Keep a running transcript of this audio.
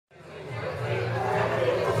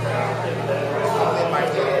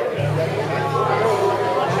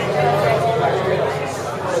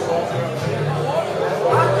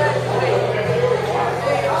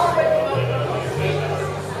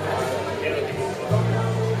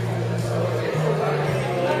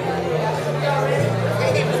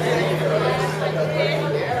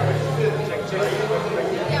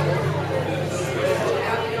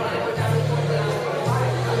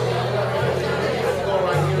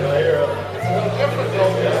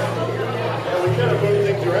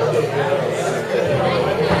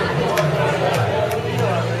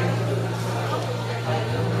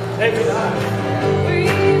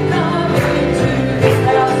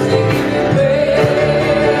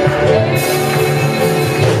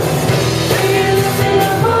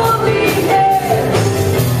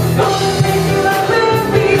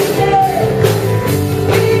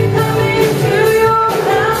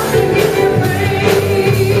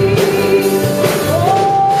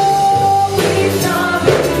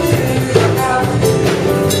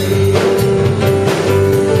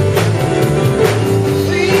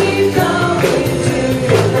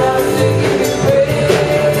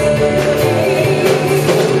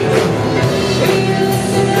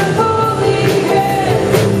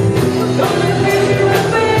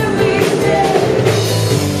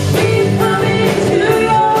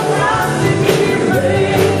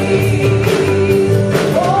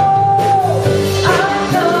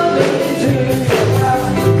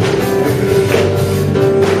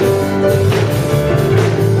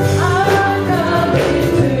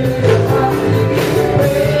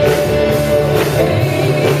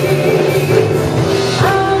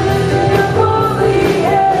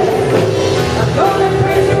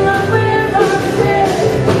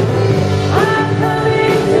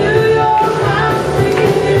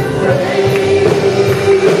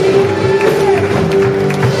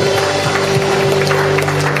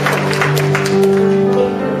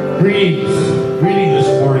Greetings this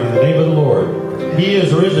morning in the name of the Lord. He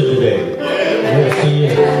is risen today. Yes, He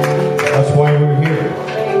is. That's why we're here.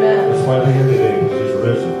 That's why we're here today, because He's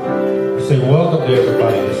risen. We say welcome to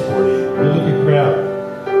everybody this morning. We're looking proud.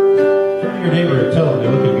 Turn to your neighbor and tell them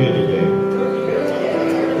they're looking good today.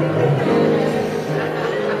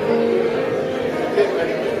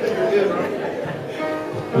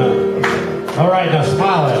 All right, now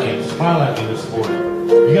smile at me. Smile at me this morning.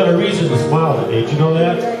 You got a reason to smile today. Did you know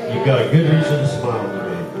that? You've got a good reason to smile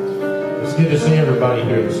today. It's good to see everybody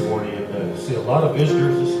here this morning. And see a lot of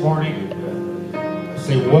visitors this morning. And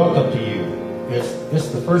say welcome to you. This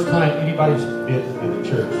is the first time anybody's been in the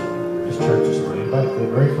church. This church this morning. Anybody for the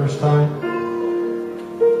very first time?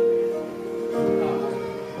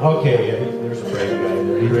 Okay, yeah, there's a brave guy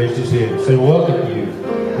there. He raised his hand. Say welcome to you.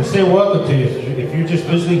 We say welcome to you. If you're just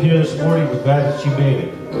visiting here this morning, we're glad that you made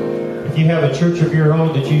it. If you have a church of your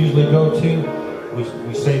own that you usually go to, we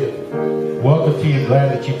say that welcome to you.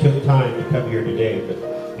 Glad that you took time to come here today. But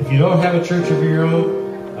if you don't have a church of your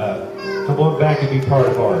own, come on back and be part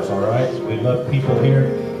of ours, all right? We love people here,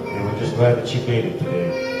 and we're just glad that you made it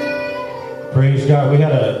today. Praise God. We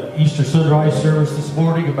had an Easter sunrise service this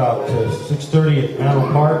morning about 6:30 at Battle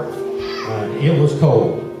Park. It was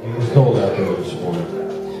cold. It was cold out there this morning.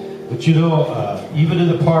 But you know, even in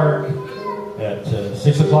the park at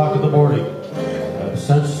 6 o'clock in the morning, the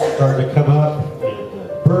sun's starting to come up, and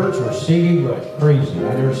birds were singing like crazy.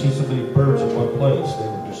 I never seen so many birds in one place. They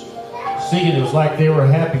were just singing. It was like they were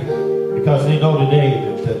happy because they know today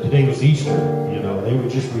that today was Easter. You know, they were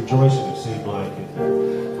just rejoicing, it seemed like.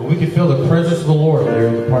 But we could feel the presence of the Lord there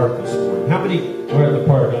in the park this morning. How many were at the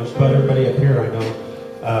park? I'm just about everybody up here, I know.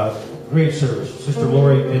 Great service. Sister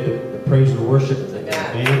Lori did the praise and worship. The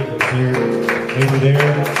band was here. They were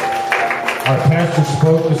there. Our pastor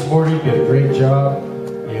spoke this morning, did a great job.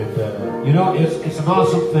 And, you know, it's an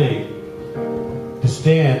awesome thing to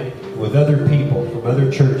stand with other people from other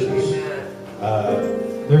churches.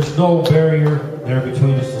 There's no barrier there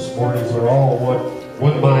between us this morning. We're all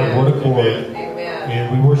one mind, one accord. And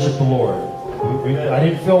we worship the Lord. I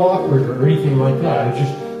didn't feel awkward or anything like that.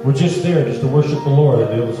 We're just there just to worship the Lord.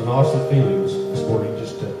 And it was an awesome feeling this morning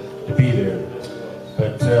just to be there.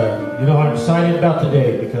 But, you know, I'm excited about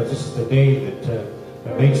today because this is the day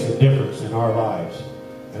that makes the difference in our lives.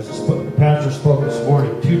 As the pastor spoke this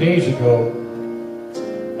morning, 2 days ago,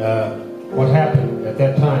 what happened at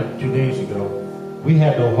that time, 2 days ago, we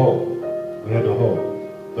had no hope. We had no hope.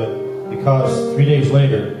 But because 3 days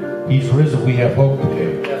later, He's risen, we have hope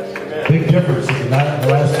today. Big difference in the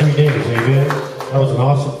last 3 days, amen? That was an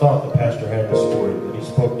awesome thought the pastor had this morning that he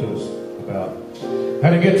spoke to us about.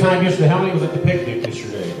 Had a good time yesterday. How many was at the picnic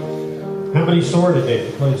yesterday? How many sore today?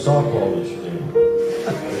 They played softball yesterday.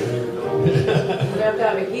 You have to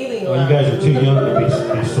have a healing. Oh, you guys are too young to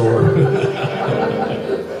be sore.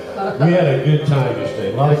 We had a good time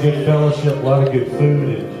yesterday. A lot of good fellowship, a lot of good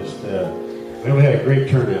food, and just we had a great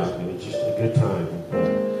turnout. It was just a good time.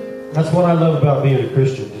 That's what I love about being a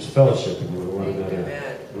Christian, just fellowshipping with one another.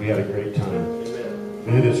 We had a great time.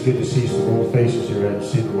 Man, it's good to see some old faces here. I haven't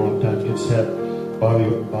seen in a long time. It's good to have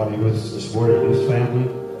Bobby with us this morning and his family.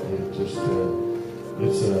 And just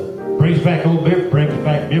brings back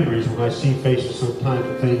memories when I see faces sometimes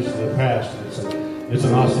and things in the past. It's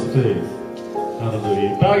an awesome thing.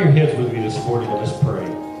 Hallelujah. Bow your heads with me this morning and let's pray.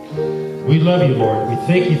 We love you, Lord. We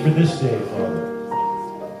thank you for this day, Father.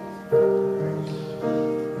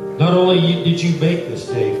 Not only did you make this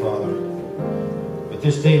day, Father, but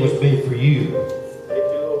this day was made for you.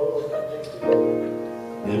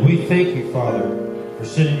 And we thank you, Father, for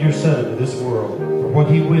sending your Son into this world, for what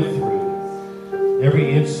He went through.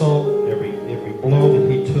 Every insult, every blow that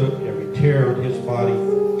He took, every tear on His body,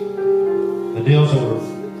 the nails that were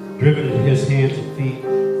driven into His hands and feet.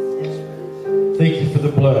 Thank you for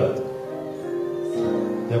the blood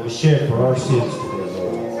that was shed for our sins today,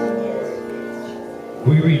 Lord.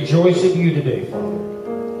 We rejoice in you today, Father.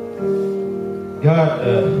 God,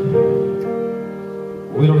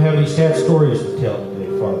 we don't have any sad stories to tell today,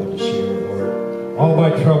 Father, to share, Lord. All my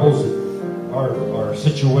troubles and our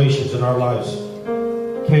situations in our lives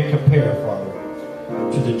can't compare, Father,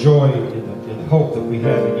 to the joy and the hope that we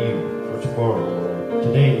have in you for tomorrow, Lord,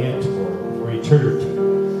 today and tomorrow, for eternity.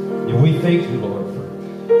 And we thank you, Lord, for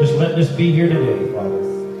just letting us be here today, Father.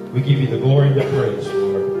 We give you the glory and the praise,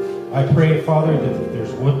 Lord. I pray, Father, that if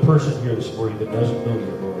there's one person here this morning that doesn't know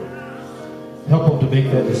you, Lord, help them to make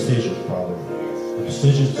that decision, Father. The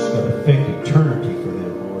decision that's going to affect eternity for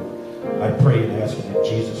them, Lord. I pray and ask it in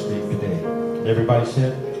Jesus' name today. And everybody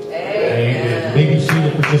said? Amen. Maybe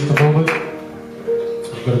seated for just a moment.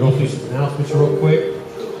 I'm going to go through some announcements real quick.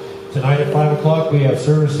 Tonight at 5 o'clock, we have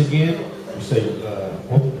service again. We say,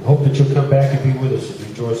 hope that you'll come back and be with us and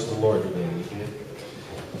rejoice in the Lord today. Amen.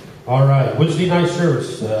 All right, Wednesday night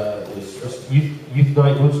service. Is youth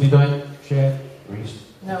night Wednesday night, Chad?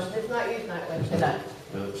 No, it's not youth night Wednesday night.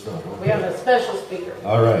 No, it's not. Okay. We have a special speaker.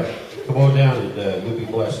 All right. Come on down and you'll be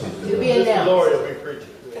blessed. You'll be announced. Lord will be preaching.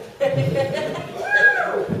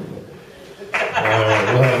 All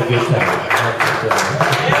right, we'll have a good time.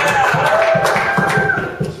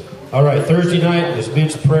 All right, Thursday night is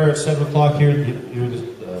men's prayer at 7 o'clock here in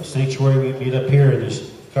the sanctuary. We meet up here in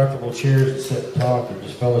these comfortable chairs and sit and talk and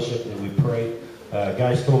just fellowship and we pray.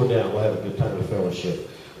 Guys, come on down. We'll have a good time of fellowship.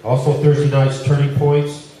 Also, Thursday night's Turning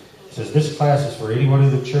Points. It says this class is for anyone in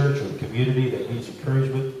the church or the community that needs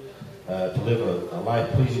encouragement to live a life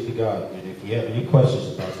pleasing to God. And if you have any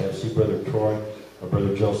questions about that, see Brother Troy or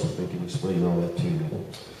Brother Joseph. They can explain all that to you.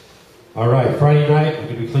 All right, Friday night, we're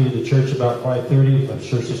going to be cleaning the church about 5:30. I'm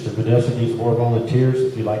sure Sister Vanessa needs more volunteers.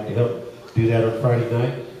 If you'd like to help do that on Friday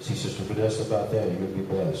night, see Sister Vanessa about that. You're going to be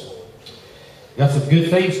blessed. Got some good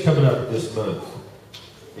things coming up this month.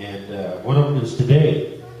 And one of them is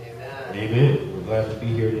today. Amen. Amen. We're glad to be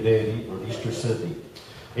here today on Easter Sunday.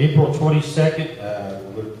 April 22nd,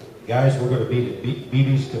 guys, we're going to be at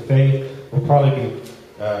BB's Cafe. We'll probably be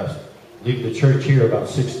leaving the church here about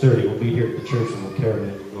 6:30. We'll be here at the church and we'll carry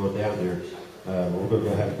it going down there. We're going to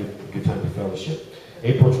go have a good time of fellowship.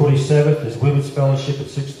 April 27th is Women's Fellowship at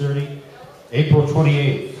 6:30. April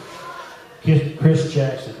 28th, Chris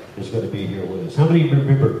Jackson is going to be here with us. How many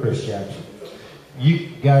remember Chris Jackson? You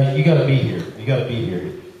guys, you got to be here. You got to be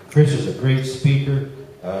here. Chris is a great speaker,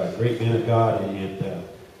 great man of God, and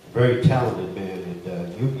very talented man.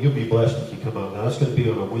 And you'll be blessed if you come out. Now, that's going to be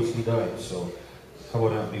on a Wednesday night, so come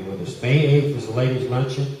on out and be with us. May 8th is the ladies'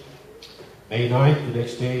 luncheon. May 9th, the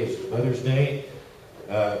next day, is Mother's Day.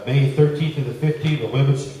 May 13th and the 15th, the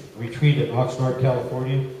women's retreat in Oxnard,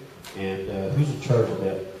 California. And who's in charge of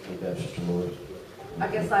that, Sister Lord? I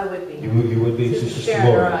guess I would be. You would be, Sister Sharon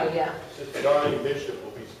Lord. or I, yeah. Sister Darlene Bishop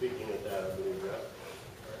will be speaking at that, I believe, right?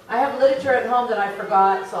 I have literature at home that I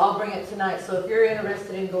forgot, so I'll bring it tonight. So if you're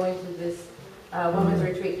interested in going to this women's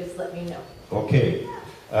retreat, just let me know. Okay.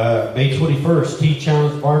 May 21st, Tea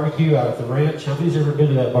Challenge Barbecue out at the ranch. How many's ever been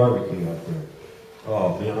to that barbecue out there?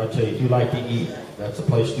 Oh, man, I tell you, if you like to eat, that's the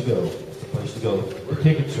place to go. That's the place to go. The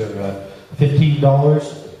tickets are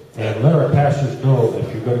 $15. And let our pastors know that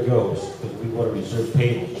if you're going to go, because we want to reserve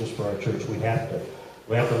tables just for our church. We have to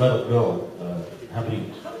let them know how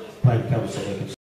many plan to come so they can